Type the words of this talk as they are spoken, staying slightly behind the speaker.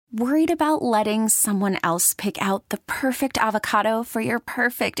Worried about letting someone else pick out the perfect avocado for your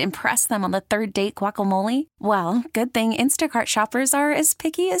perfect impress them on the third date guacamole? Well, good thing Instacart shoppers are as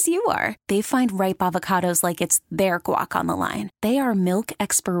picky as you are. They find ripe avocados like it's their guac on the line. They are milk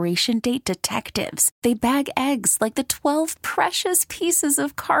expiration date detectives. They bag eggs like the 12 precious pieces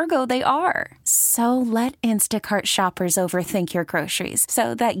of cargo they are. So let Instacart shoppers overthink your groceries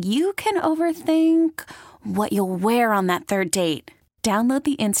so that you can overthink what you'll wear on that third date. Download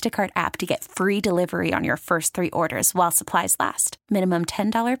the Instacart app to get free delivery on your first 3 orders while supplies last. Minimum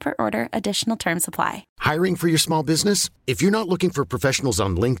 $10 per order. Additional terms apply. Hiring for your small business? If you're not looking for professionals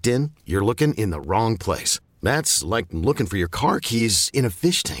on LinkedIn, you're looking in the wrong place. That's like looking for your car keys in a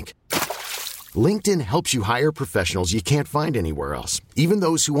fish tank. LinkedIn helps you hire professionals you can't find anywhere else, even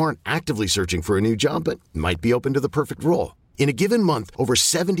those who aren't actively searching for a new job but might be open to the perfect role. In a given month, over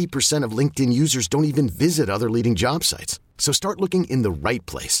 70% of LinkedIn users don't even visit other leading job sites. So start looking in the right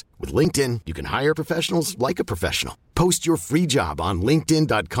place. With LinkedIn, you can hire professionals like a professional. Post your free job on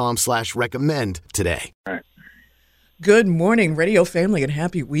linkedin.com/recommend today. Good morning, radio family, and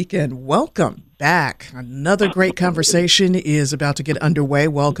happy weekend. Welcome back. Another great conversation is about to get underway,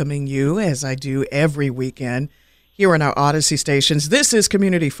 welcoming you as I do every weekend here on our Odyssey stations. This is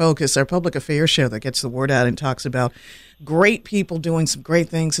Community Focus, our public affairs show that gets the word out and talks about great people doing some great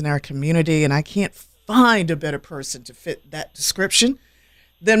things in our community, and I can't find a better person to fit that description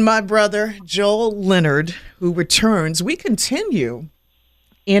than my brother, Joel Leonard, who returns. We continue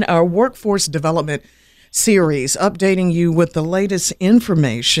in our workforce development series, updating you with the latest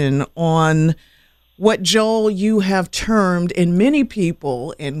information on what, Joel, you have termed in many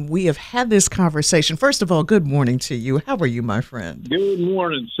people, and we have had this conversation. First of all, good morning to you. How are you, my friend? Good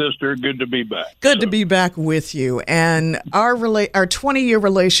morning, sister. Good to be back. Good to be back with you. And our 20-year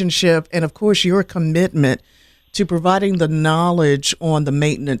relationship, and of course, your commitment to providing the knowledge on the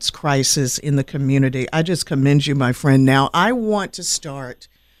maintenance crisis in the community. I just commend you, my friend. Now, I want to start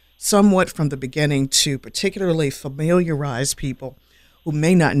somewhat from the beginning to particularly familiarize people who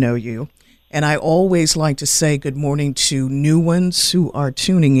may not know you. And I always like to say good morning to new ones who are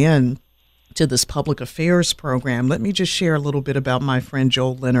tuning in to this public affairs program. Let me just share a little bit about my friend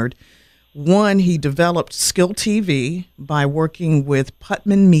Joel Leonard. One, he developed Skill TV by working with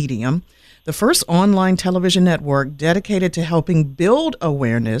Putman Medium, the first online television network dedicated to helping build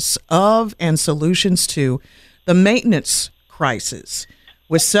awareness of and solutions to the maintenance crisis,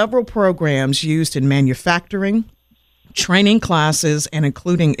 with several programs used in manufacturing, training classes, and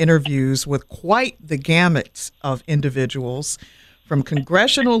including interviews with quite the gamut of individuals, from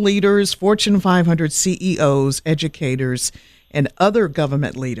congressional leaders, Fortune 500 CEOs, educators, and other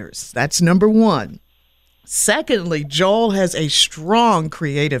government leaders. That's number one. Secondly, Joel has a strong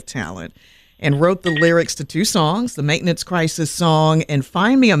creative talent and wrote the lyrics to 2 songs, the Maintenance Crisis song and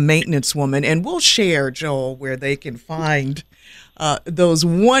Find Me a Maintenance Woman. And we'll share, Joel, where they can find those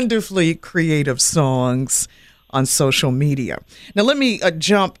wonderfully creative songs on social media. Now, let me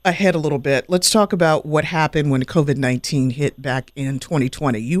jump ahead a little bit. Let's talk about what happened when COVID-19 hit back in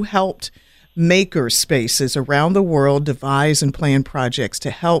 2020. You helped maker spaces around the world devise and plan projects to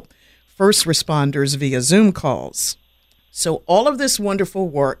help first responders via Zoom calls. So all of this wonderful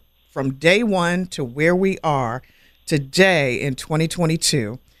work from day one to where we are today in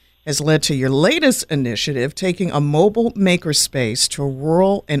 2022 has led to your latest initiative, taking a mobile makerspace to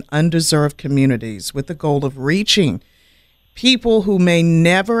rural and undeserved communities with the goal of reaching people who may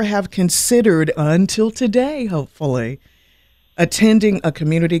never have considered until today, hopefully, attending a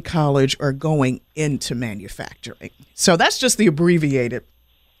community college or going into manufacturing. So that's just the abbreviated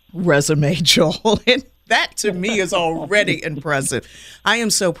resume, Joel. And that to me is already impressive. I am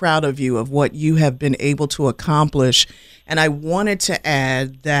so proud of you, of what you have been able to accomplish. And I wanted to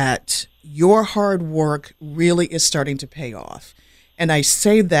add that your hard work really is starting to pay off. And I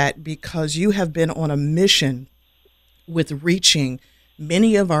say that because you have been on a mission with reaching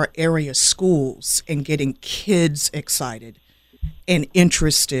many of our area schools and getting kids excited and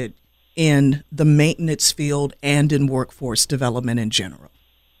interested in the maintenance field and in workforce development in general.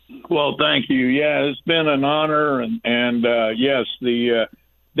 Well, thank you. Yeah, it's been an honor. And yes, the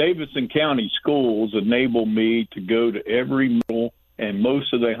Davidson County schools enable me to go to every middle and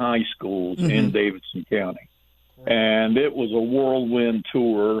most of the high schools in Davidson County. And it was a whirlwind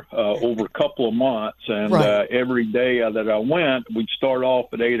tour over a couple of months. And every day that I went, we'd start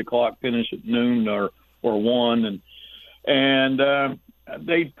off at 8 o'clock, finish at noon or 1. And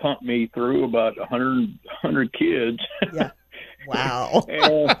they'd pump me through about 100 kids. Yeah. Wow.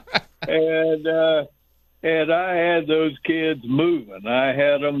 and And I had those kids moving. I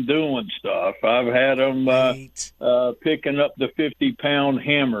had them doing stuff. I've had them picking up the 50-pound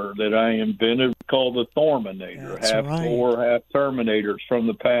hammer that I invented called the Thorminator. That's half right. Thor, half Terminators from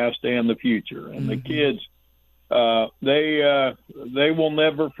the past and the future. And the kids, they will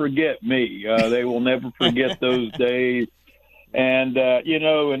never forget me. They will never forget those days. And,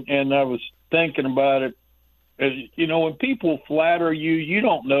 and I was thinking about it. When people flatter you, you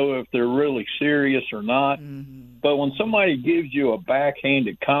don't know if they're really serious or not. Mm-hmm. But when somebody gives you a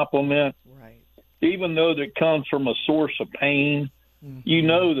backhanded compliment, right, even though that comes from a source of pain, you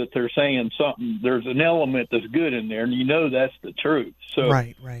know that they're saying something. There's an element that's good in there, and you know that's the truth. So,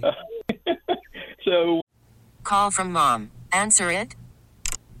 right. So, call from mom. Answer it.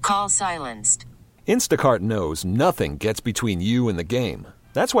 Call silenced. Instacart knows nothing gets between you and the game.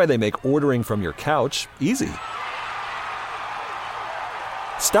 That's why they make ordering from your couch easy.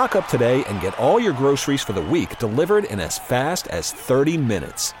 Stock up today and get all your groceries for the week delivered in as fast as 30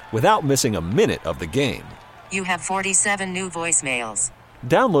 minutes without missing a minute of the game. You have 47 new voicemails.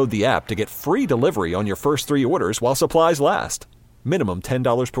 Download the app to get free delivery on your first 3 orders while supplies last. Minimum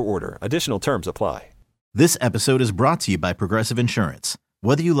 $10 per order. Additional terms apply. This episode is brought to you by Progressive Insurance.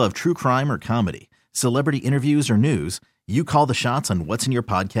 Whether you love true crime or comedy, celebrity interviews or news, you call the shots on what's in your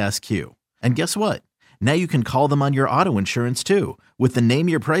podcast queue. And guess what? Now you can call them on your auto insurance too with the Name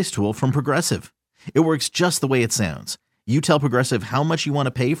Your Price tool from Progressive. It works just the way it sounds. You tell Progressive how much you want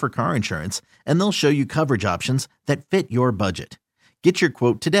to pay for car insurance, and they'll show you coverage options that fit your budget. Get your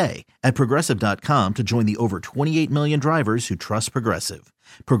quote today at Progressive.com to join the over 28 million drivers who trust Progressive.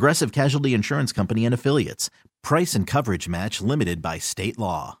 Progressive Casualty Insurance Company and Affiliates. Price and coverage match limited by state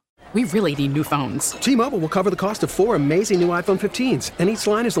law. We really need new phones. T-Mobile will cover the cost of 4 amazing new iPhone 15s, and each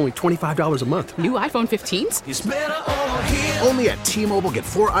line is only $25 a month. New iPhone 15s? It's better over here. Only at T-Mobile, get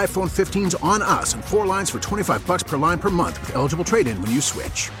 4 iPhone 15s on us and 4 lines for $25 per line per month with eligible trade-in when you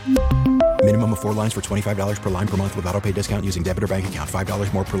switch. Minimum of 4 lines for $25 per line per month with autopay discount using debit or bank account.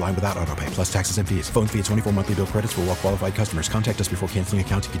 $5 more per line without autopay, plus taxes and fees. Phone fee at 24 monthly bill credits for well-qualified customers. Contact us before canceling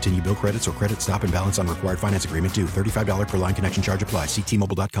account to continue bill credits or credit stop and balance on required finance agreement due. $35 per line connection charge applies. See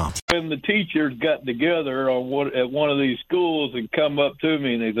T-Mobile.com. when the teachers got together at one of these schools and come up to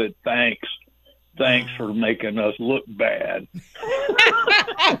me and they said, thanks for making us look bad.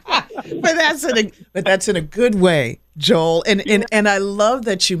 but that's in a good way, Joel. And I love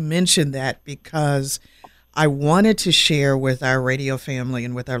that you mentioned that, because I wanted to share with our radio family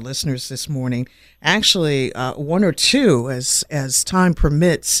and with our listeners this morning, actually 1 or 2 as time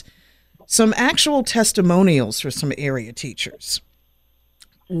permits, some actual testimonials for some area teachers.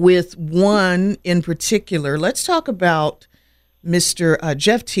 With one in particular, let's talk about Mr.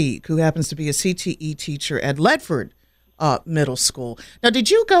 Jeff Teague, who happens to be a CTE teacher at Ledford Middle School. Now, did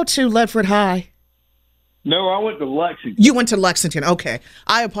you go to Ledford High? No, I went to Lexington. You went to Lexington. Okay.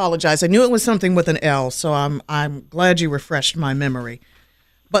 I apologize. I knew it was something with an L, so I'm glad you refreshed my memory.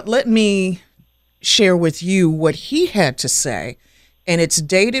 But let me share with you what he had to say, and it's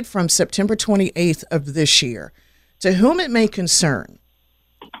dated from September 28th of this year. To whom it may concern,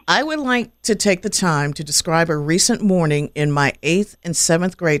 I would like to take the time to describe a recent morning in my 8th and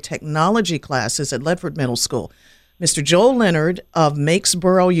 7th grade technology classes at Ledford Middle School. Mr. Joel Leonard of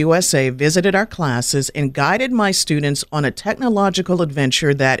Makesboro, USA, visited our classes and guided my students on a technological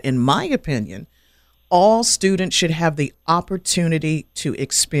adventure that, in my opinion, all students should have the opportunity to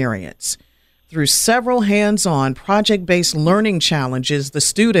experience. Through several hands-on project-based learning challenges, the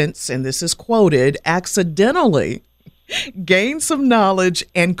students, and this is quoted, accidentally gain some knowledge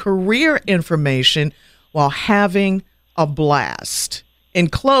and career information while having a blast. In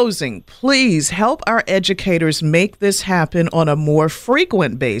closing, please help our educators make this happen on a more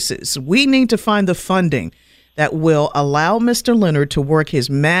frequent basis. We need to find the funding that will allow Mr. Leonard to work his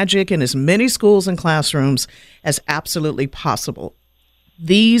magic in as many schools and classrooms as absolutely possible.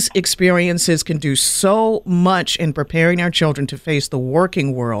 These experiences can do so much in preparing our children to face the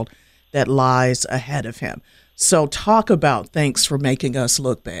working world that lies ahead of him. So talk about thanks for making us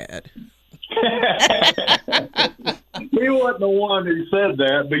look bad. He wasn't the one who said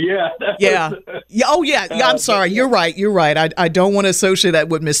that, but yeah. Yeah. Oh, yeah. I'm sorry. You're right. I don't want to associate that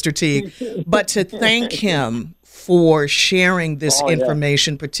with Mr. Teague. But to thank him for sharing this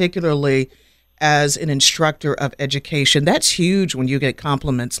information, particularly as an instructor of education, that's huge when you get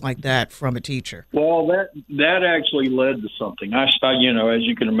compliments like that from a teacher. Well, that actually led to something. I as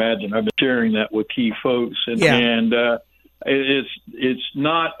you can imagine, I've been sharing that with key folks, and it's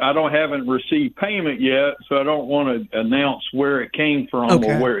not. Haven't received payment yet, so I don't want to announce where it came from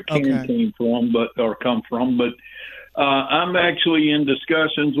or where it came from, but I'm actually in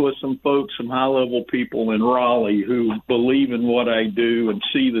discussions with some folks, some high-level people in Raleigh who believe in what I do and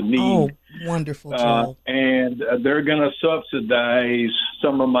see the need. Oh, wonderful, Joel. And they're going to subsidize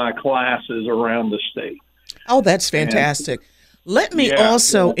some of my classes around the state. Oh, that's fantastic. Let me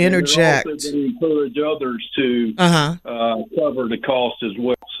also interject. And also going to encourage others to cover the cost as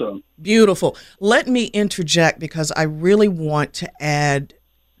well. So beautiful. Let me interject because I really want to add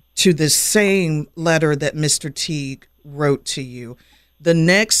to the same letter that Mr. Teague wrote to you. The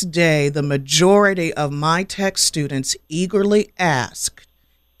next day, the majority of my tech students eagerly asked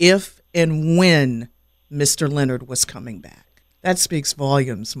if and when Mr. Leonard was coming back. That speaks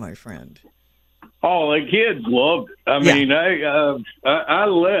volumes, my friend. Oh, the kids loved it. I mean, I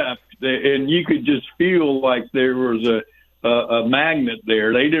left, and you could just feel like there was a magnet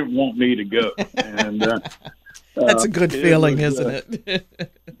there. They didn't want me to go. And that's a good feeling, isn't it?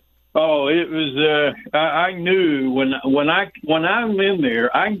 Oh, it was. I knew when I'm in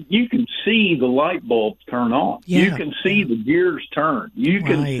there, you can see the light bulbs turn on. Yeah. You can see the gears turn. You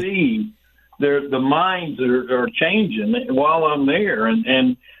can see the minds are changing while I'm there,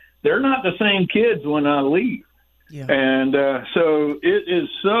 and they're not the same kids when I leave. Yeah. And so it is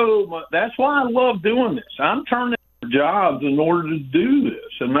so much. That's why I love doing this. I'm turning jobs in order to do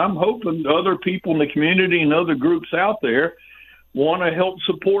this, and I'm hoping other people in the community and other groups out there want to help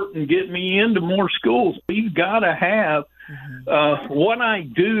support and get me into more schools. We've got to have what I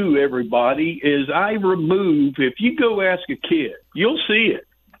do, everybody, is I remove, if you go ask a kid, you'll see it.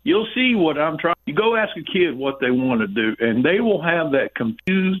 You'll see what I'm trying. You go ask a kid what they want to do, and they will have that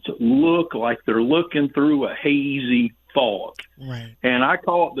confused look like they're looking through a hazy fog. Right. And I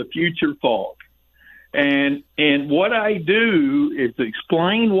call it the future fog. And what I do is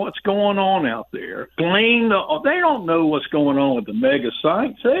explain what's going on out there. They don't know what's going on with the mega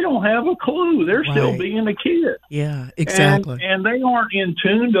sites. They don't have a clue. They're still being a kid. Yeah, exactly. And they aren't in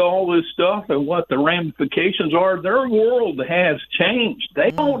tune to all this stuff and what the ramifications are. Their world has changed.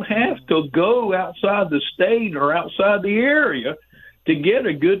 They don't have to go outside the state or outside the area to get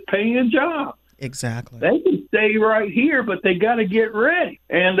a good paying job. Exactly. They can stay right here, but they got to get ready.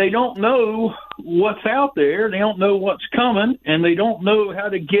 And they don't know what's out there. They don't know what's coming, and they don't know how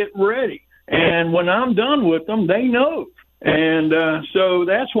to get ready. And when I'm done with them, they know. And so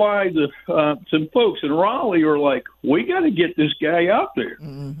that's why some folks in Raleigh are like, we got to get this guy out there.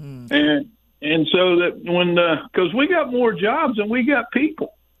 Mm-hmm. And so that because we got more jobs than we got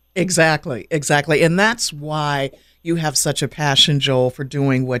people. Exactly. And that's why you have such a passion, Joel, for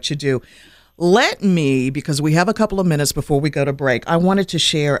doing what you do. Let me, because we have a couple of minutes before we go to break, I wanted to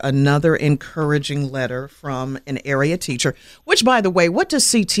share another encouraging letter from an area teacher, which, by the way, what does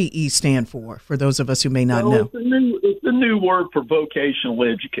CTE stand for those of us who may not know? It's a new word for vocational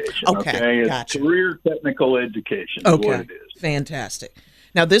education. Okay, It's gotcha. Career technical education is Okay, what it is. Fantastic.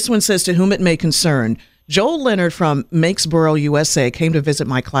 Now, this one says, to whom it may concern, Joel Leonard from Makesboro, USA, came to visit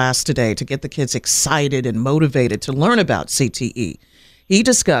my class today to get the kids excited and motivated to learn about CTE. He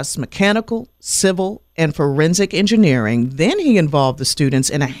discussed mechanical, civil, and forensic engineering. Then he involved the students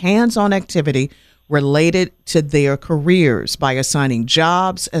in a hands-on activity related to their careers by assigning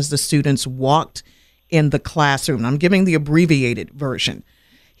jobs as the students walked in the classroom. I'm giving the abbreviated version.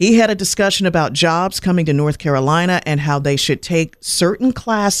 He had a discussion about jobs coming to North Carolina and how they should take certain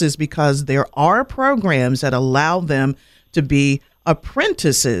classes because there are programs that allow them to be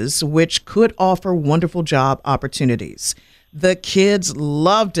apprentices, which could offer wonderful job opportunities. The kids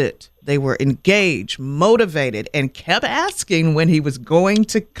loved it. They were engaged, motivated, and kept asking when he was going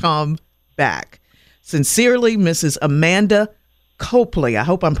to come back. Sincerely, Mrs. Amanda Copley. I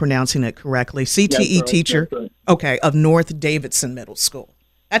hope I'm pronouncing it correctly. CTE teacher, of North Davidson Middle School.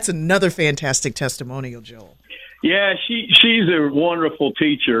 That's another fantastic testimonial, Joel. Yeah, she's a wonderful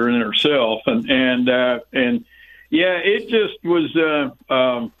teacher in herself, and yeah, it just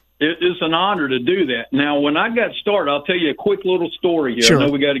was. It's an honor to do that. Now, when I got started, I'll tell you a quick little story here. Sure. I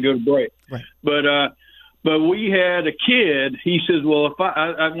know we got to go to break, right. But we had a kid. He says, "Well, if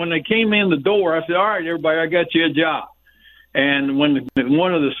I when they came in the door, I said, all right, everybody, I got you a job." And when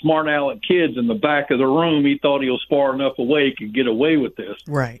one of the smart aleck kids in the back of the room, he thought he was far enough away he could get away with this.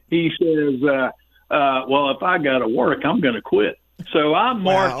 Right. He says, "Well, if I got to work, I'm going to quit." So I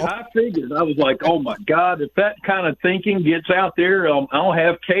marked. Wow. I figured, I was like, "Oh my God! If that kind of thinking gets out there, I'll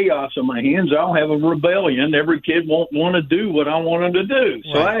have chaos on my hands. I'll have a rebellion. Every kid won't want to do what I want them to do."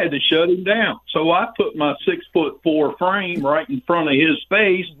 So I had to shut him down. So I put my 6'4" frame right in front of his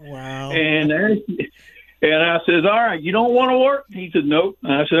face, wow. and And I says, all right, you don't want to work? He said, nope.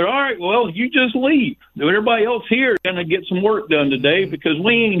 And I said, all right, well, you just leave. Everybody else here is going to get some work done today because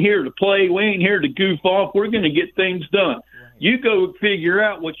we ain't here to play. We ain't here to goof off. We're going to get things done. Right. You go figure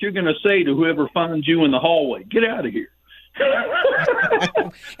out what you're going to say to whoever finds you in the hallway. Get out of here.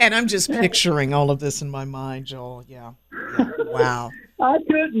 And I'm just picturing all of this in my mind, Joel. Yeah. Wow. I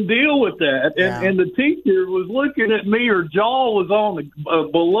couldn't deal with that. And the teacher was looking at me. Her jaw was on the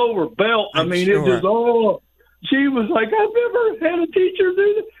below her belt. I mean, sure. It was she was like, I've never had a teacher do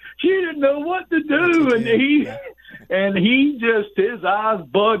that. She didn't know what to do. And he just, his eyes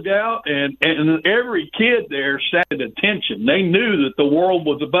bugged out. And every kid there sat at attention. They knew that the world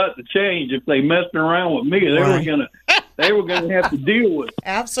was about to change. If they messed around with me, they were going to have to deal with it.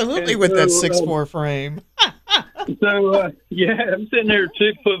 Absolutely, with that 6'4" frame. So, I'm sitting there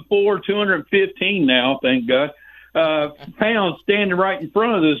 6'4", 215 now, thank God, pounds, standing right in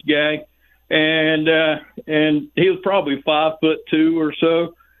front of this guy. And he was probably 5'2" or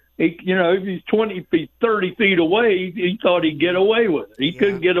so. If he's 20 feet, 30 feet away, he thought he'd get away with it. He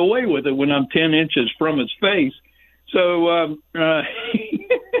couldn't get away with it when I'm 10 inches from his face. So, I'm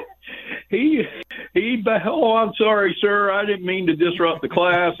sorry, sir. I didn't mean to disrupt the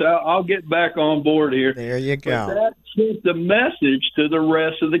class. I'll get back on board here. There you go. But that sent the message to the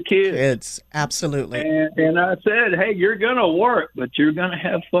rest of the kids. Absolutely. And I said, hey, you're going to work, but you're going to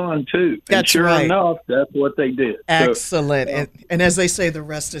have fun too. That's and sure right. enough, that's what they did. Excellent. So, and as they say, the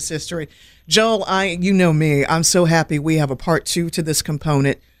rest is history. Joel, you know me. I'm so happy we have a part 2 to this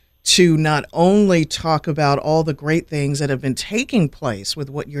component to not only talk about all the great things that have been taking place with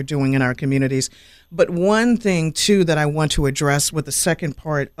what you're doing in our communities, but one thing, too, that I want to address with the second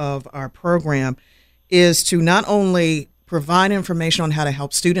part of our program is to not only provide information on how to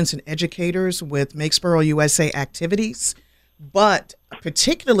help students and educators with Make Spurl USA activities, but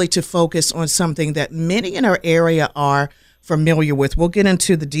particularly to focus on something that many in our area are familiar with. We'll get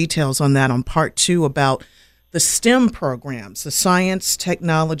into the details on that on part 2 about the STEM programs, the science,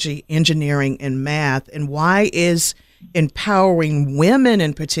 technology, engineering, and math, and why is empowering women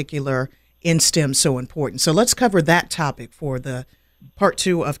in particular in STEM so important. So let's cover that topic for the part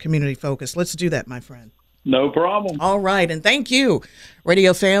 2 of Community Focus. Let's do that, my friend. No problem. All right, and thank you,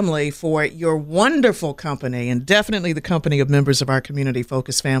 Radio Family, for your wonderful company, and definitely the company of members of our Community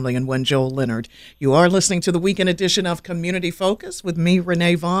Focus family and one Joel Leonard. You are listening to the weekend edition of Community Focus with me,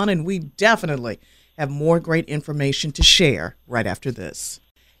 Renee Vaughn, and we definitely have more great information to share right after this.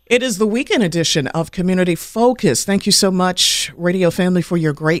 It is the weekend edition of Community Focus. Thank you so much, Radio Family, for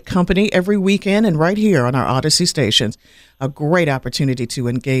your great company every weekend and right here on our Odyssey stations. A great opportunity to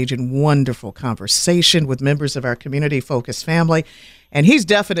engage in wonderful conversation with members of our Community Focus family. And he's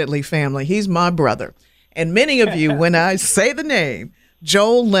definitely family. He's my brother. And many of you, when I say the name,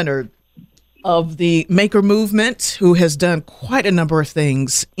 Joel Leonard, of the Maker Movement, who has done quite a number of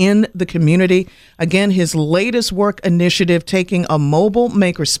things in the community. Again, his latest work initiative, taking a mobile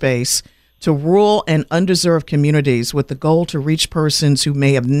makerspace to rural and underserved communities with the goal to reach persons who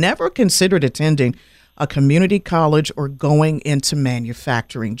may have never considered attending a community college or going into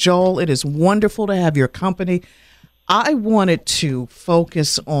manufacturing. Joel, it is wonderful to have your company. I wanted to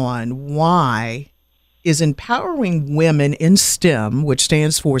focus on why is empowering women in STEM, which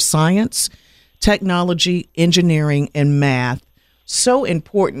stands for science, technology, engineering, and math, so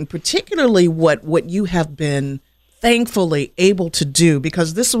important, particularly what you have been thankfully able to do,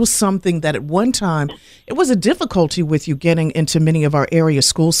 because this was something that at one time, it was a difficulty with you getting into many of our area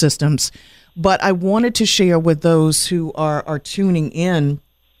school systems. But I wanted to share with those who are tuning in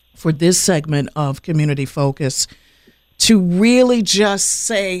for this segment of Community Focus to really just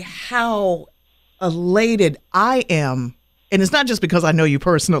say how elated I am. And it's not just because I know you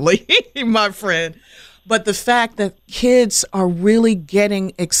personally, my friend, but the fact that kids are really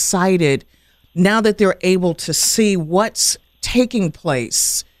getting excited now that they're able to see what's taking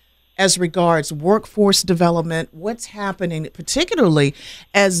place as regards workforce development, what's happening, particularly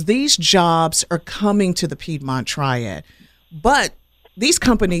as these jobs are coming to the Piedmont Triad. But these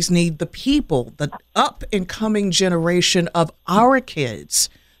companies need the people, the up and coming generation of our kids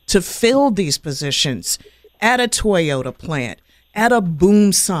to fill these positions at a Toyota plant, at a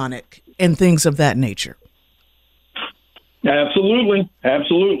Boom Sonic, and things of that nature. Absolutely.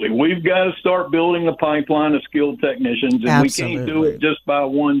 We've got to start building a pipeline of skilled technicians, and we can't do it just by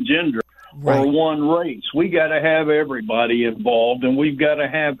one gender or one race. We got to have everybody involved, and we've got to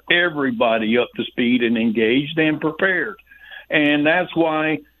have everybody up to speed and engaged and prepared. And that's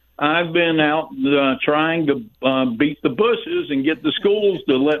why I've been out trying to beat the bushes and get the schools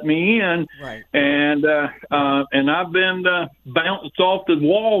to let me in, right. And I've been bounced off the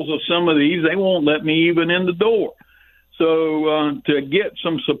walls of some of these. They won't let me even in the door. So to get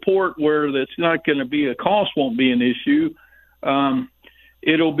some support where that's not going to be a cost won't be an issue.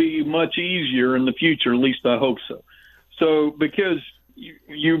 It'll be much easier in the future. At least I hope so. So because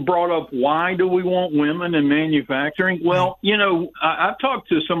you brought up why do we want women in manufacturing? Well, I talked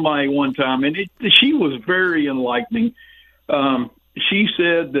to somebody one time, and she was very enlightening. She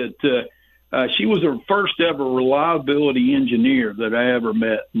said that she was her first ever reliability engineer that I ever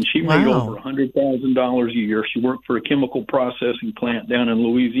met, and she made over $100,000 a year. She worked for a chemical processing plant down in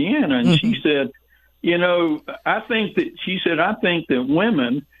Louisiana, and she said, I think that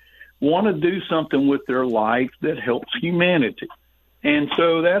women want to do something with their life that helps humanity. And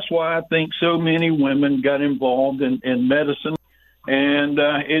so that's why I think so many women got involved in medicine and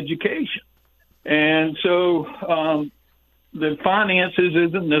education. And so the finances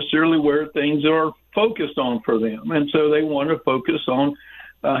isn't necessarily where things are focused on for them. And so they want to focus on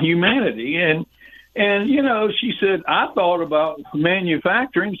humanity. And she said, I thought about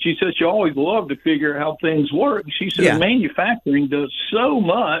manufacturing. She said she always loved to figure out how things work. She said manufacturing does so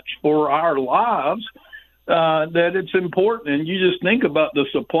much for our lives that it's important. And you just think about the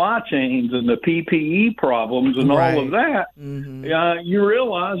supply chains and the PPE problems and all of that. Mm-hmm. You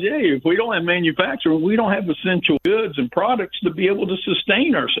realize, if we don't have manufacturing, we don't have essential goods and products to be able to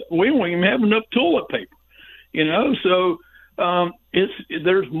sustain ourselves. We don't even have enough toilet paper, so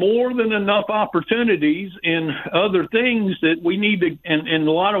there's more than enough opportunities in other things that we need to, and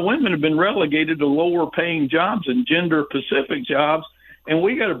a lot of women have been relegated to lower paying jobs and gender specific jobs. And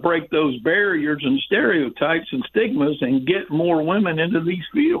we got to break those barriers and stereotypes and stigmas and get more women into these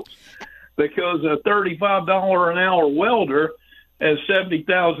fields, because a $35 an hour welder at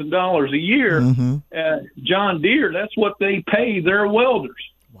 $70,000 a year, John Deere, that's what they pay their welders.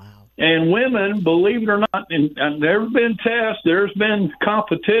 Wow. And women, believe it or not, and there's been tests, there's been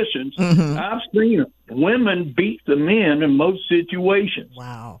competitions. I've seen them. Women beat the men in most situations.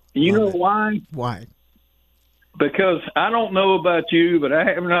 Wow. And you know why? Why? Because I don't know about you, but I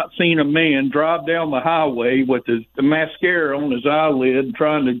have not seen a man drive down the highway with the mascara on his eyelid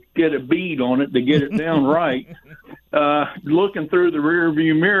trying to get a bead on it to get it down right, looking through the rear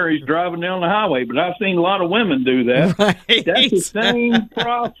view mirror. He's driving down the highway. But I've seen a lot of women do that. Right. That's the same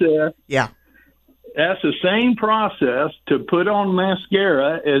process. Yeah. That's the same process to put on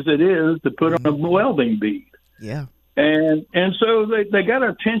mascara as it is to put on a welding bead. Yeah. And so they got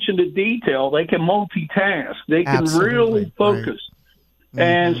attention to detail. They can multitask. They can really focus. Right.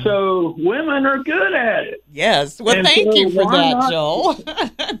 And so women are good at it. Yes. Well, thank you for that, Joel.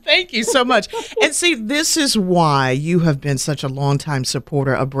 Thank you so much. And see, this is why you have been such a longtime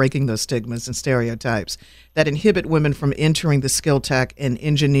supporter of breaking those stigmas and stereotypes that inhibit women from entering the skill tech and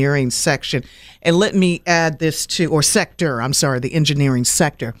engineering section. And let me add this to, or sector, I'm sorry, the engineering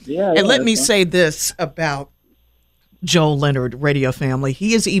sector. Yeah, and let me say this about Joel Leonard, Radio Family.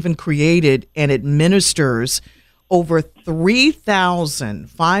 He has even created and administers over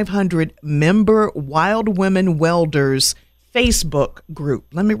 3,500 member Wild Women Welders Facebook group.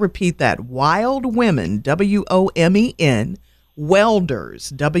 Let me repeat that. Wild Women, WOMEN,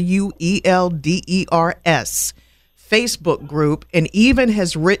 Welders, WELDERS, Facebook group, and even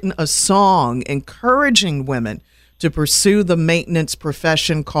has written a song encouraging women to pursue the maintenance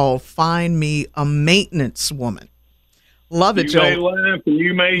profession called Find Me a Maintenance Woman. Love it, Joel. You may laugh and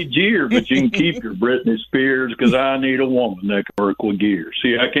you may jeer, but you can keep your Britney Spears, because I need a woman that can work with gear.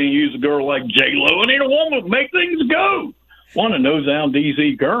 See, I can't use a girl like J-Lo. I need a woman to make things go. One that knows how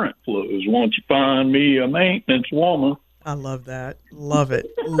DC current flows. Won't you find me a maintenance woman? I love that. Love it.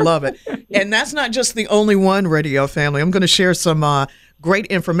 Love it. And that's not just the only one, Radio Family. I'm going to share some great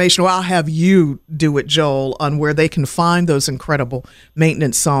information. Well, I'll have you do it, Joel, on where they can find those incredible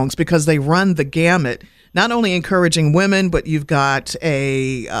maintenance songs, because they run the gamut. Not only encouraging women, but you've got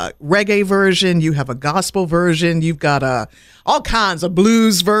a reggae version, you have a gospel version, you've got all kinds of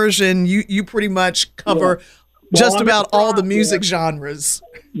blues version. You pretty much cover just about all the music genres.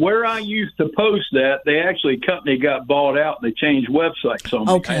 Where I used to post that, company got bought out and they changed websites on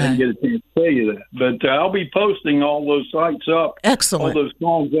me. Okay. I didn't get a chance to tell you that. But I'll be posting all those sites up. Excellent. All those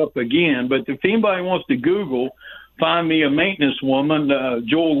songs up again. But if anybody wants to Google, Find Me a Maintenance Woman,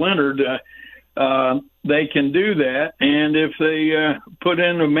 Joel Leonard, they can do that. And if they put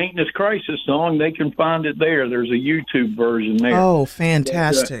in a maintenance crisis song, they can find it there. There's a YouTube version there. Oh,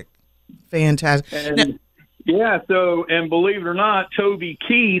 fantastic. Fantastic. And Yeah, so, and believe it or not, Toby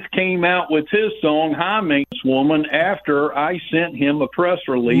Keith came out with his song, High Maintenance Woman, after I sent him a press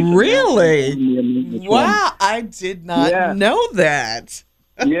release. Really? Wow, I did not know that.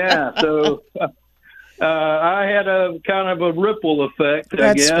 Yeah, so I had a kind of a ripple effect,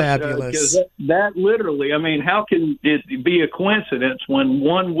 I guess. That's fabulous. Because that literally, I mean, how can it be a coincidence when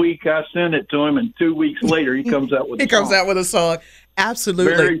 1 week I sent it to him and 2 weeks later he comes out with a song? He comes out with a song.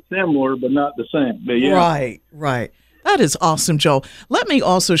 Absolutely. Very similar, but not the same. But yeah. Right. That is awesome, Joel. Let me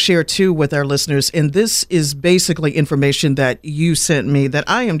also share, too, with our listeners, and this is basically information that you sent me that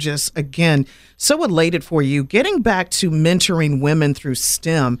I am just, again, so elated for you. Getting back to mentoring women through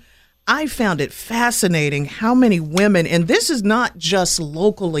STEM, I found it fascinating how many women, and this is not just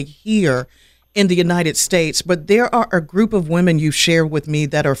locally here in the United States, but there are a group of women you shared with me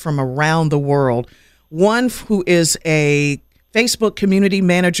that are from around the world. One who is a Facebook community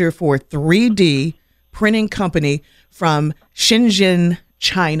manager for 3D printing company from Shenzhen,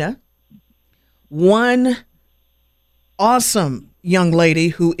 China. One awesome young lady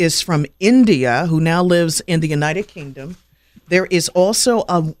who is from India, who now lives in the United Kingdom. There is also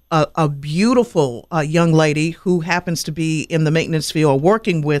a beautiful young lady who happens to be in the maintenance field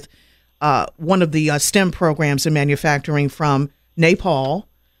working with one of the STEM programs in manufacturing from Nepal,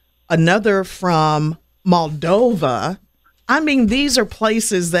 another from Moldova. I mean, these are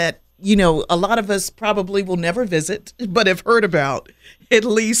places that, you know, a lot of us probably will never visit, but have heard about, at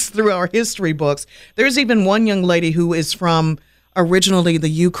least through our history books. There's even one young lady who is from originally the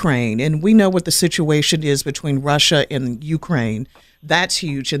Ukraine, and we know what the situation is between Russia and Ukraine. That's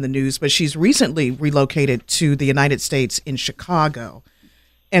huge in the news, but she's recently relocated to the United States in Chicago.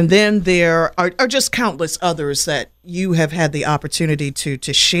 And then there are just countless others that you have had the opportunity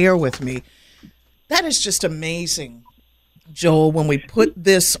to share with me. That is just amazing, Joel, when we put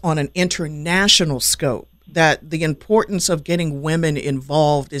this on an international scope, that the importance of getting women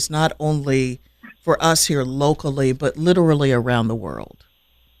involved is not only for us here locally, but literally around the world.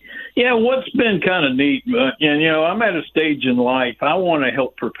 Yeah, what's been kind of neat, and you know, I'm at a stage in life I want to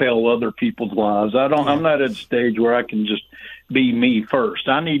help propel other people's lives. I'm not at a stage where I can just be me first.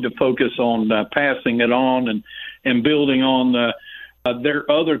 I need to focus on passing it on and building on their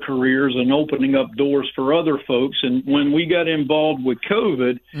other careers and opening up doors for other folks. And when we got involved with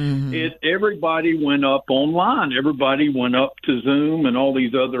COVID, everybody went up online. Everybody went up to Zoom and all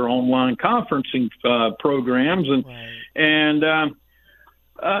these other online conferencing programs. And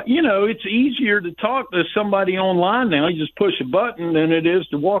you know, it's easier to talk to somebody online now. You just push a button than it is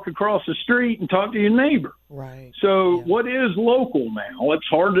to walk across the street and talk to your neighbor. Right. So what is local now? It's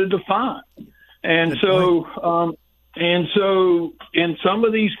hard to define. And and some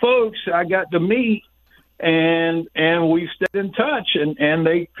of these folks I got to meet, and we stayed in touch, and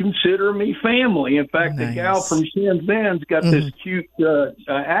they consider me family. In fact, the gal from Shenzhen's got this cute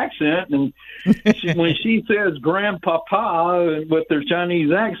accent, and when she says grandpapa with their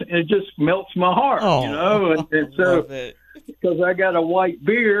Chinese accent, it just melts my heart, you know. And so, because I got a white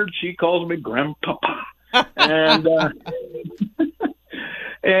beard, she calls me grandpapa, and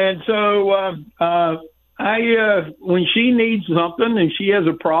and so. When she needs something and she has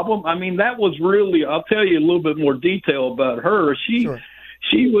a problem, I mean, that was really, I'll tell you a little bit more detail about her. She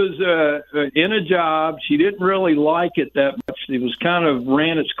was in a job. She didn't really like it that much. It was kind of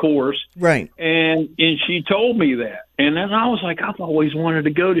ran its course. Right. And she told me that. And then I was like, I've always wanted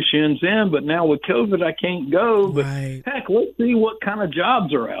to go to Shenzhen, but now with COVID, I can't go. But heck, let's see what kind of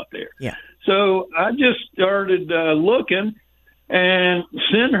jobs are out there. Yeah. So I just started looking. And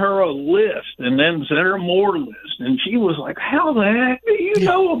send her a list, and then send her more lists. And she was like, how the heck do you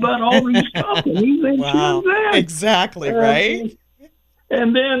know about all these companies in Shenzhen? Exactly, right?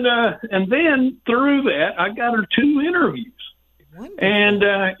 And then through that, I got her 2 interviews. Wonderful.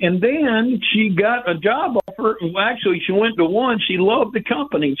 And then she got a job offer. Well, actually, she went to one. She loved the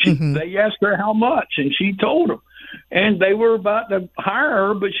company. They asked her how much, and she told them. And they were about to hire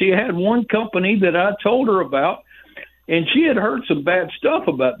her, but she had one company that I told her about. And she had heard some bad stuff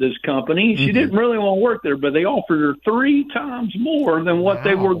about this company. She didn't really want to work there, but they offered her 3 times more than what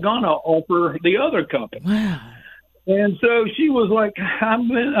they were going to offer the other company. Wow. And so she was like,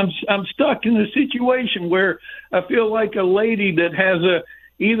 I'm stuck in a situation where I feel like a lady that has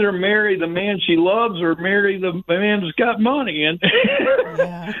either marry the man she loves or marry the man that's got money. And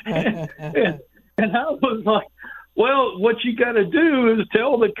and I was like, well, what you got to do is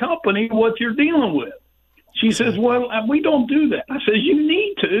tell the company what you're dealing with. She says, well, we don't do that. I says, you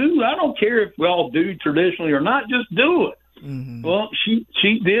need to. I don't care if we all do traditionally or not. Just do it. Well,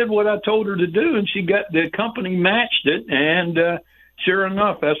 she did what I told her to do, and she got the company matched it, and sure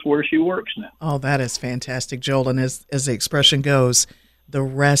enough, that's where she works now. Oh, that is fantastic, Joel. And as the expression goes, the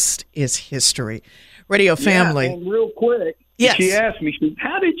rest is history. Radio family. Yeah, and real quick, yes. She asked me,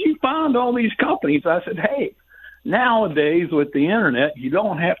 how did you find all these companies? I said, hey, nowadays with the internet, you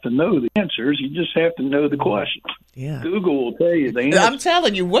don't have to know the answers. You just have to know the questions. Yeah. Google will tell you the answer. I'm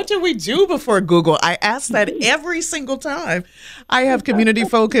telling you, what did we do before Google? I ask that every single time. I have Community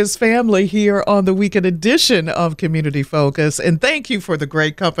Focus family here on the weekend edition of Community Focus. And thank you for the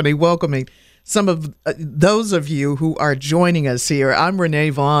great company welcoming some of those of you who are joining us here. I'm Renee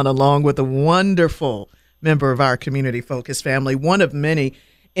Vaughn, along with a wonderful member of our Community Focus family, one of many,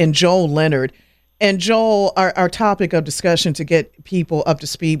 in Joel Leonard. And Joel, our topic of discussion to get people up to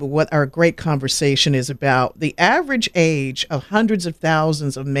speed with what our great conversation is about, the average age of hundreds of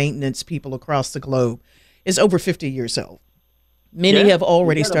thousands of maintenance people across the globe is over 50 years old. Many have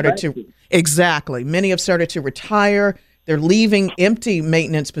already started to, exactly, many have started to retire. They're leaving empty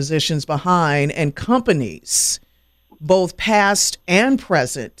maintenance positions behind, and companies, both past and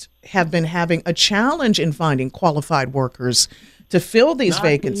present, have been having a challenge in finding qualified workers to fill these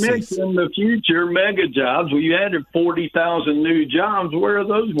vacancies. In the future, mega jobs. You added 40,000 new jobs. Where are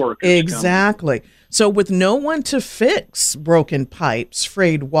those workers? Exactly. Coming? So with no one to fix broken pipes,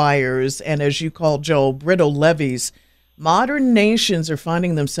 frayed wires, and as you call, Joel, brittle levees, modern nations are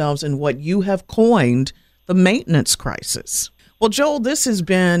finding themselves in what you have coined the maintenance crisis. Well, Joel, this has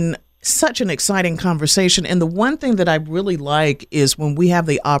been such an exciting conversation. And the one thing that I really like is when we have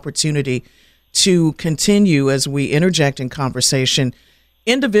the opportunity to continue as we interject in conversation,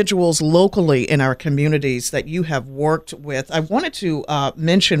 individuals locally in our communities that you have worked with. I wanted to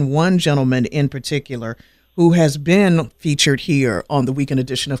mention one gentleman in particular who has been featured here on the weekend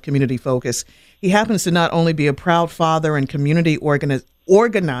edition of Community Focus. He happens to not only be a proud father and community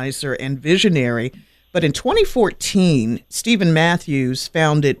organizer and visionary, but in 2014, Stephen Matthews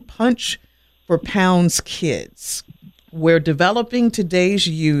founded Punch for Pounds Kids, where developing today's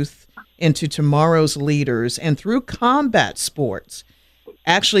youth into tomorrow's leaders, and through combat sports.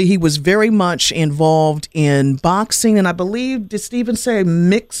 Actually, he was very much involved in boxing, and I believe, did Stephen say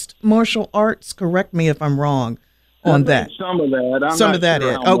mixed martial arts? Correct me if I'm wrong on that. Some of that. Some of that.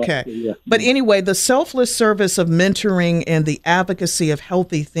 Okay. Yeah. But anyway, the selfless service of mentoring and the advocacy of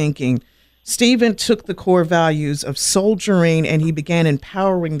healthy thinking, Stephen took the core values of soldiering and he began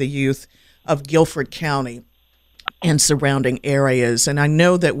empowering the youth of Guilford County and surrounding areas. And I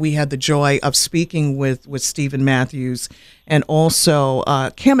know that we had the joy of speaking with Stephen Matthews and also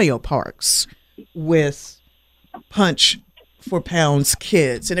Cameo Parks with Punch for Pounds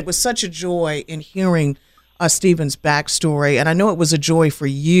Kids. And it was such a joy in hearing Stephen's backstory. And I know it was a joy for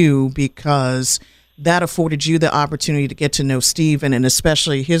you because that afforded you the opportunity to get to know Stephen and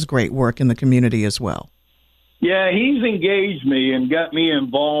especially his great work in the community as well. Yeah, he's engaged me and got me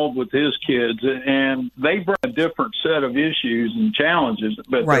involved with his kids, and they bring a different set of issues and challenges,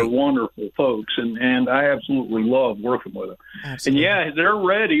 but They're wonderful folks, and I absolutely love working with them. Absolutely. And yeah, they're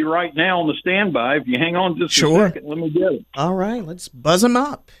ready right now on the standby. If you hang on just a second, let me get them. All right, let's buzz them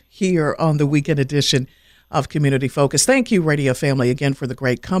up here on the weekend edition of Community Focus. Thank you, radio family, again for the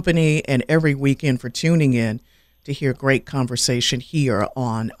great company and every weekend for tuning in to hear great conversation here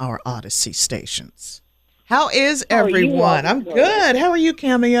on our Odyssey stations. How is everyone? I'm good. How are you,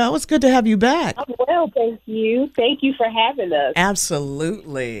 Cameo? It's good to have you back. I'm well, thank you. Thank you for having us.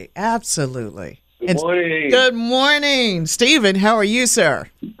 Absolutely. Good morning. Good morning. Stephen, how are you, sir?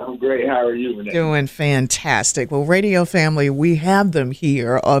 I'm great. How are you, Renee? Doing fantastic. Well, radio family, we have them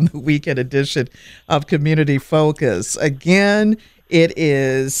here on the weekend edition of Community Focus. Again, it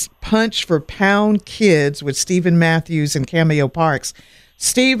is Punch for Pound Kids with Stephen Matthews and Cameo Parks.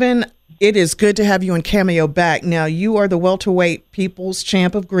 Stephen, it is good to have you and Cameo back. Now, you are the welterweight people's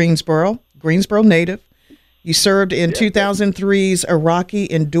champ of Greensboro native. You served in 2003's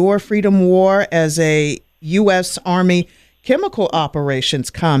Iraqi Endure Freedom War as a U.S. Army Chemical Operations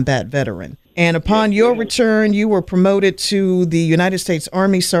combat veteran. And upon your return, you were promoted to the United States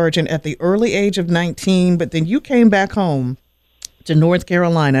Army Sergeant at the early age of 19, but then you came back home to North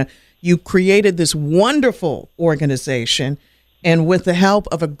Carolina. You created this wonderful organization, and with the help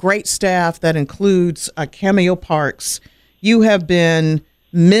of a great staff that includes Cameo Parks, you have been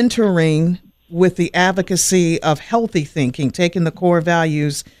mentoring with the advocacy of healthy thinking, taking the core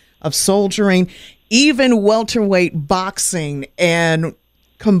values of soldiering, even welterweight boxing, and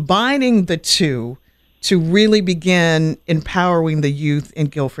combining the two to really begin empowering the youth in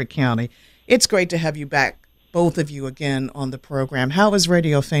Guilford County. It's great to have you back, both of you, again on the program. How is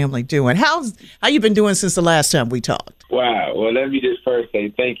Radio Family doing? How you been doing since the last time we talked? Wow. Well, let me just first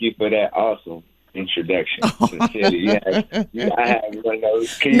say thank you for that awesome introduction. Sincerely, I have one of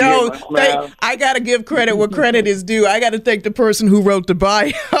those. Can you hear my smile? I got to give credit where credit is due. I got to thank the person who wrote the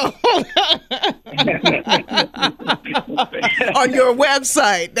bio on your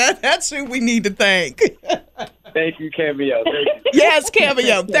website. That's who we need to thank. Thank you, Cameo. Thank you. Yes,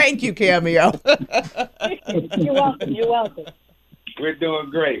 Cameo. Thank you, Cameo. You're welcome. You're welcome. We're doing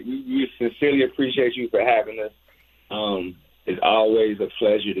great. We sincerely appreciate you for having us. It's always a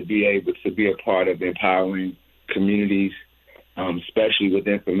pleasure to be able to be a part of empowering communities, especially with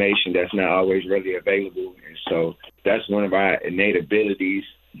information that's not always readily available. And so that's one of our innate abilities,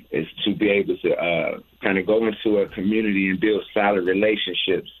 is to be able to kind of go into a community and build solid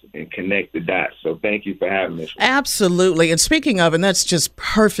relationships and connect the dots. So thank you for having us. Absolutely. And speaking of, and that's just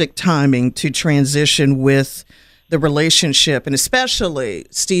perfect timing to transition with the relationship, and especially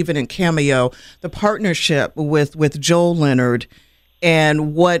Stephen and Cameo, the partnership with Joel Leonard,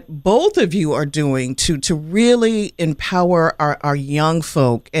 and what both of you are doing to really empower our young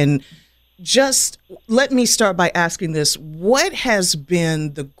folk. And just let me start by asking this: what has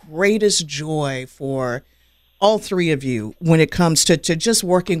been the greatest joy for all three of you when it comes to just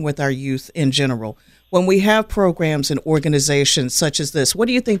working with our youth in general? When we have programs and organizations such as this, what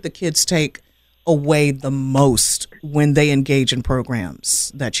do you think the kids take away the most when they engage in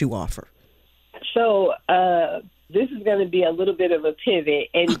programs that you offer? So this is going to be a little bit of a pivot,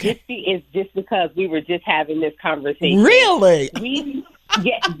 and this is just because we were just having this conversation. Really?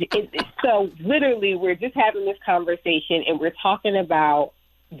 So literally, we're just having this conversation, and we're talking about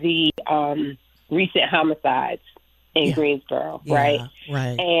the recent homicides in Greensboro, right?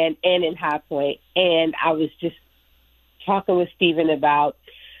 Right. And in High Point. And I was just talking with Stephen about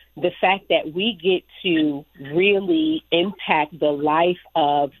the fact that we get to really impact the life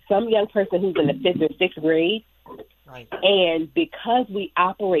of some young person who's in the 5th or 6th grade. Right. And because we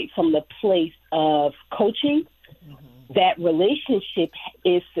operate from the place of coaching, that relationship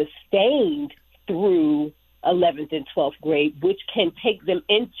is sustained through 11th and 12th grade, which can take them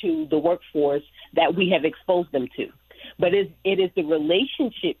into the workforce that we have exposed them to. But it is the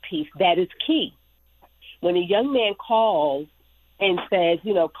relationship piece that is key. When a young man calls and says,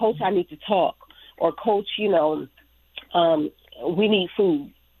 Coach, I need to talk, or Coach, we need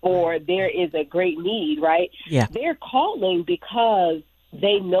food, or there is a great need, right? Yeah. They're calling because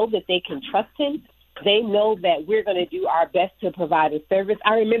they know that they can trust him. They know that we're going to do our best to provide a service.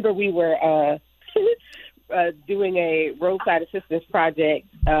 I remember we were doing a roadside assistance project.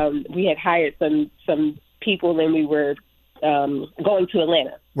 We had hired some people, and we were going to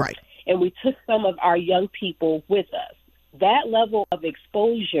Atlanta. Right. And we took some of our young people with us. That level of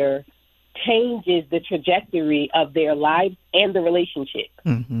exposure changes the trajectory of their lives and the relationship.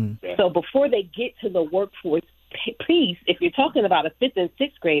 Mm-hmm. So before they get to the workforce piece, if you're talking about a 5th and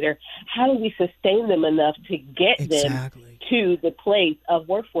 6th grader, how do we sustain them enough to get them to the place of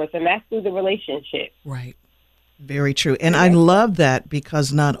workforce? And that's through the relationship. Right. Very true. And I love that,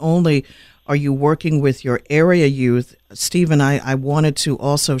 because not only are you working with your area youth, Stephen, I wanted to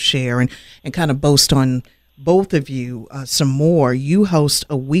also share and kind of boast on both of you some more. You host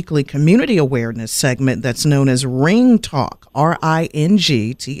a weekly community awareness segment that's known as Ring Talk, RINGTALK,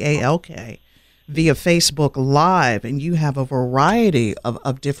 via Facebook Live, and you have a variety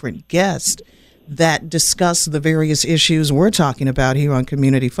of different guests that discuss the various issues we're talking about here on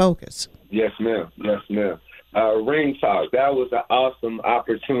Community Focus. Yes, ma'am. Yes, ma'am. Ring Talk, that was an awesome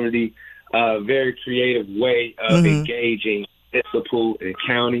opportunity, very creative way of engaging municipal and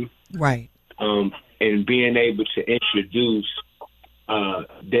county. Right. And being able to introduce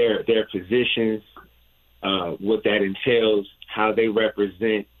their positions, what that entails, how they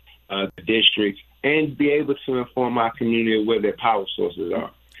represent the district, and be able to inform our community where their power sources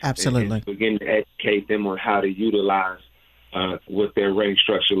are. Absolutely. And begin to educate them on how to utilize what their ring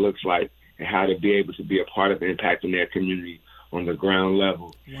structure looks like, and how to be able to be a part of impacting their community on the ground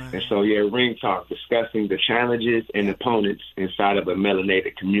level. Wow. And so, Ring Talk, discussing the challenges and opponents inside of a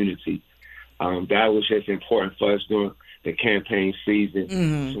melanated community. That was just important for us during the campaign season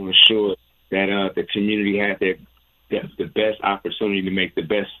to ensure that the community had the best opportunity to make the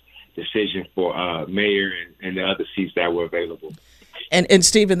best decision for mayor and the other seats that were available. And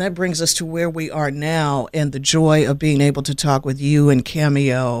Stephen, that brings us to where we are now, and the joy of being able to talk with you and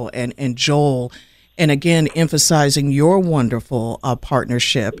Cameo and Joel, and again, emphasizing your wonderful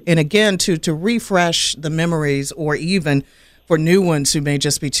partnership. And again, to refresh the memories, or even for new ones who may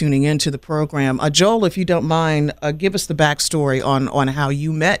just be tuning into the program. Joel, if you don't mind, give us the backstory on how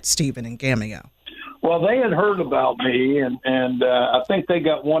you met Stephen and Cameo. Well, they had heard about me, and I think they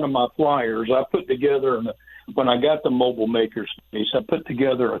got one of my flyers. I put together when I got the Mobile Makers Space, I put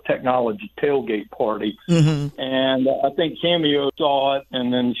together a technology tailgate party, and I think Cameo saw it,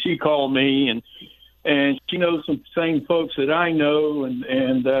 and then she called me, and she knows some same folks that I know,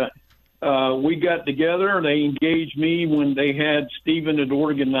 and we got together, and they engaged me when they had Stephen had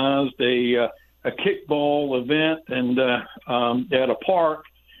organized a kickball event and at a park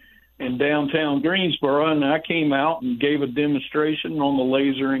in downtown Greensboro, and I came out and gave a demonstration on the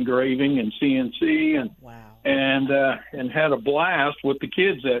laser engraving and CNC, and had a blast with the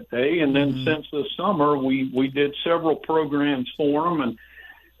kids that day. And then since the summer, we did several programs for them,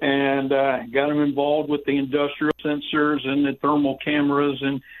 and got them involved with the industrial sensors and the thermal cameras,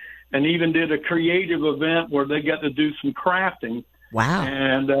 and even did a creative event where they got to do some crafting. Wow.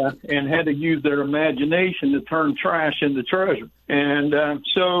 And had to use their imagination to turn trash into treasure. And it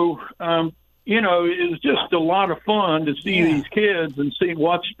was just a lot of fun to see these kids and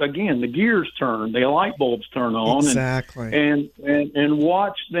watch, again, the gears turn, the light bulbs turn on. Exactly. And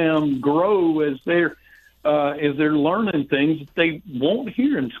watch them grow as they're learning things that they won't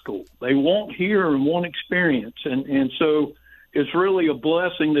hear in school. They won't hear and won't experience. And so it's really a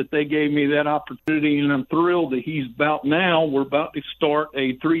blessing that they gave me that opportunity, and I'm thrilled that we're about to start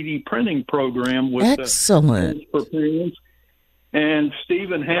a 3D printing program with excellent for parents. And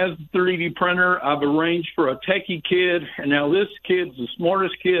Stephen has the 3D printer. I've arranged for a techie kid, and now this kid's the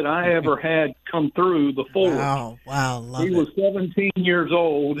smartest kid I ever had come through the force. Wow, love He was 17 years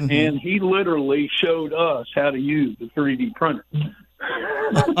old, and he literally showed us how to use the 3D printer.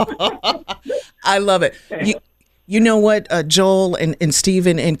 I love it. You know what, Joel and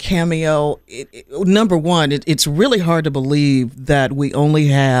Stephen and Cameo, number one, it's really hard to believe that we only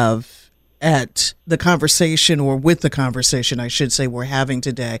have at the conversation, or with the conversation, I should say, we're having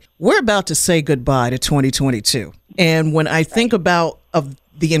today, we're about to say goodbye to 2022. And when I think about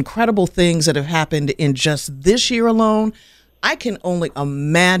the incredible things that have happened in just this year alone, I can only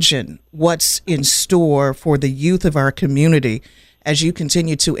imagine what's in store for the youth of our community as you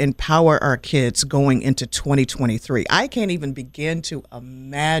continue to empower our kids going into 2023. I can't even begin to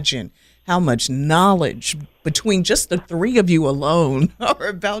imagine how much knowledge between just the three of you alone are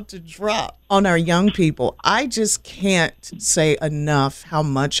about to drop on our young people. I just can't say enough how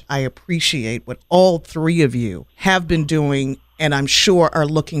much I appreciate what all three of you have been doing, and I'm sure are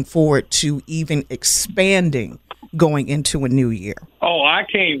looking forward to even expanding going into a new year. Oh, I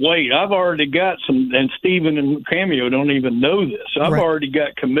can't wait. I've already got some, and Stephen and Cameo don't even know this. I've already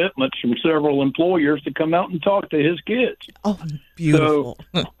got commitments from several employers to come out and talk to his kids. Oh, beautiful.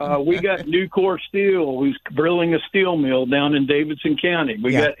 So we got Nucor Steel, who's building a steel mill down in Davidson County.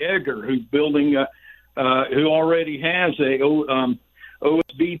 We got Edgar, who's building who already has a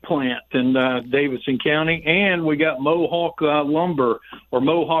OSB plant in Davidson County, and we got Mohawk Lumber or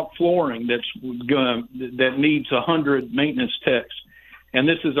Mohawk Flooring that needs 100 maintenance techs. And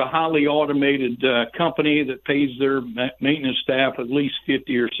this is a highly automated company that pays their maintenance staff at least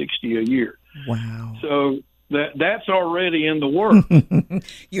 $50 or $60 a year. Wow! So that's already in the works.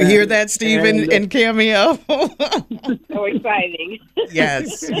 You hear that, Stephen and Cameo? So exciting!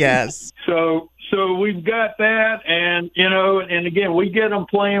 Yes. So we've got that, and and again, we get them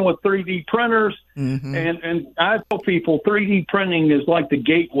playing with 3D printers, and I tell people 3D printing is like the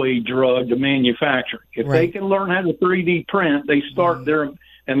gateway drug to manufacturing. If they can learn how to 3D print, they start there,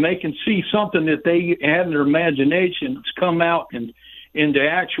 and they can see something that they had in their imagination that's come out into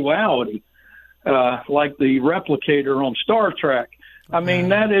actuality, like the replicator on Star Trek. I mean,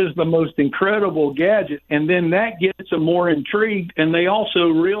 that is the most incredible gadget. And then that gets them more intrigued. And they also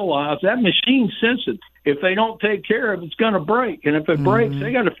realize that machine's sensitive. If they don't take care of it, it's going to break. And if it breaks,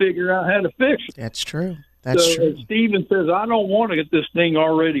 they got to figure out how to fix it. That's true. That's so true. Stephen says, I don't want to get this thing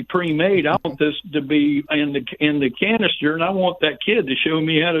already pre-made. I want this to be in the canister, and I want that kid to show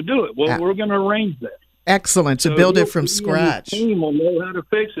me how to do it. Well, we're going to arrange that. Excellent. To build it from scratch. The team will know how to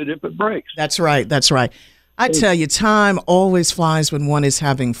fix it if it breaks. That's right. I tell you, time always flies when one is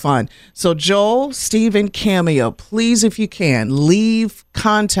having fun. So Joel, Stephen, Cameo, please, if you can, leave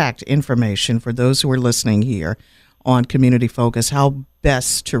contact information for those who are listening here on Community Focus, how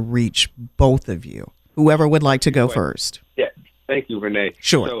best to reach both of you. Whoever would like to go first. Yeah, thank you, Renee.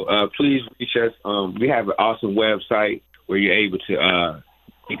 Sure. So please reach us. We have an awesome website where you're able to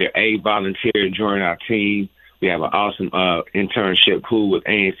either volunteer and join our team. We have an awesome internship pool with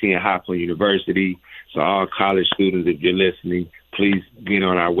ANC and High Point University. So all college students, if you're listening, please get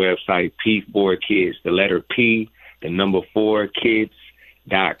on our website, P4Kids, the letter P, the number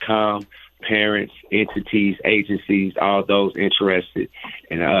 4kids.com. Parents, entities, agencies, all those interested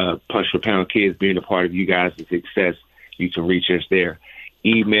in Punch for Pound Kids being a part of you guys' success, you can reach us there.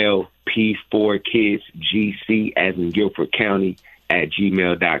 Email P4KidsGC as in Guilford County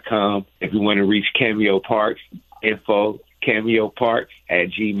 @gmail.com. If you want to reach Cameo Parks, info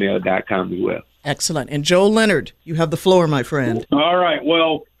cameoparks@gmail.com as well. Excellent. And Joel Leonard, you have the floor, my friend. All right.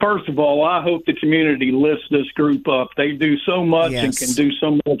 Well, first of all, I hope the community lifts this group up. They do so much and can do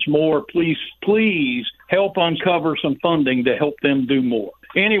so much more. Please help uncover some funding to help them do more.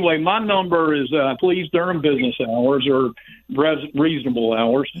 Anyway, my number is please during business hours or reasonable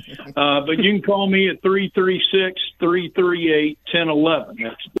hours. But you can call me at 336-338-1011.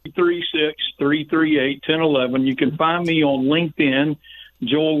 That's 336-338-1011. You can find me on LinkedIn,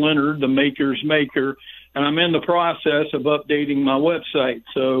 Joel Leonard, the Maker's Maker, and I'm in the process of updating my website.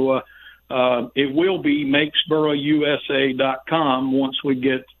 So it will be makesboroughUSA.com once we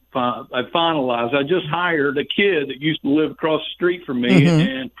get finalized. I just hired a kid that used to live across the street from me,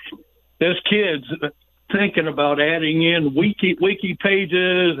 and this kid's thinking about adding in wiki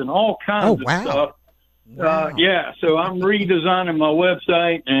pages and all kinds of stuff. Wow. So I'm redesigning my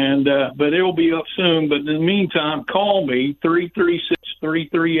website, and but it'll be up soon. But in the meantime, call me,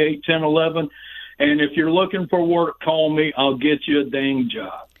 336-338-1011. And if you're looking for work, call me. I'll get you a dang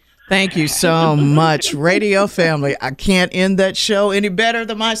job. Thank you so much, Radio Family. I can't end that show any better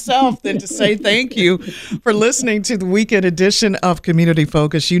than myself than to say thank you for listening to the weekend edition of Community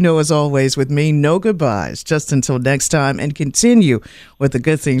Focus. You know, as always, with me, no goodbyes. Just until next time, and continue with the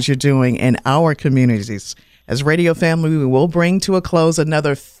good things you're doing in our communities. As Radio Family, we will bring to a close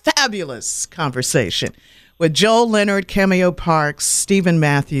another fabulous conversation with Joel Leonard, Cameo Parks, Stephen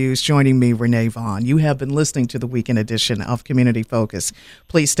Matthews, joining me, Renee Vaughn. You have been listening to the weekend edition of Community Focus.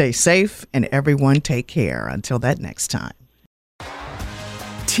 Please stay safe, and everyone take care. Until that next time.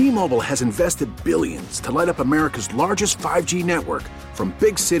 T-Mobile has invested billions to light up America's largest 5G network, from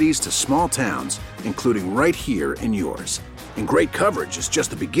big cities to small towns, including right here in yours. And great coverage is just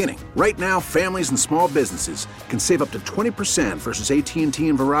the beginning. Right now, families and small businesses can save up to 20% versus AT&T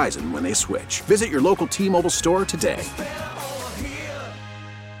and Verizon when they switch. Visit your local T-Mobile store today.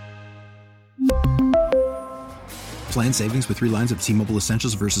 Plan savings with 3 lines of T-Mobile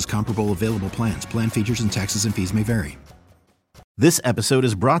Essentials versus comparable available plans. Plan features and taxes and fees may vary. This episode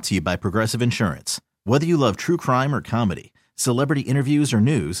is brought to you by Progressive Insurance. Whether you love true crime or comedy, celebrity interviews or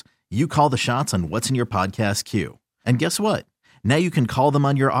news, you call the shots on what's in your podcast queue. And guess what? Now you can call them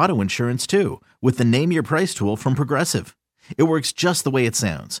on your auto insurance too with the Name Your Price tool from Progressive. It works just the way it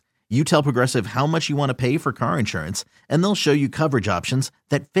sounds. You tell Progressive how much you want to pay for car insurance, and they'll show you coverage options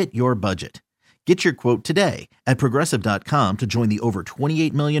that fit your budget. Get your quote today at Progressive.com to join the over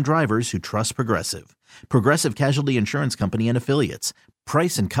 28 million drivers who trust Progressive. Progressive Casualty Insurance Company and Affiliates.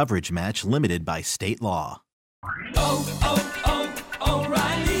 Price and coverage match limited by state law.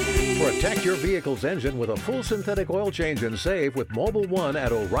 Protect your vehicle's engine with a full synthetic oil change and save with Mobil 1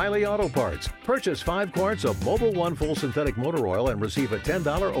 at O'Reilly Auto Parts. Purchase 5 quarts of Mobil 1 full synthetic motor oil and receive a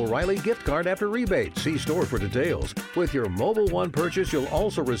 $10 O'Reilly gift card after rebate. See store for details. With your Mobil 1 purchase, you'll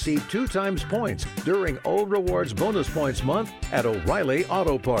also receive 2 times points during O Rewards Bonus Points Month at O'Reilly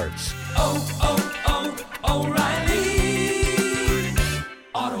Auto Parts.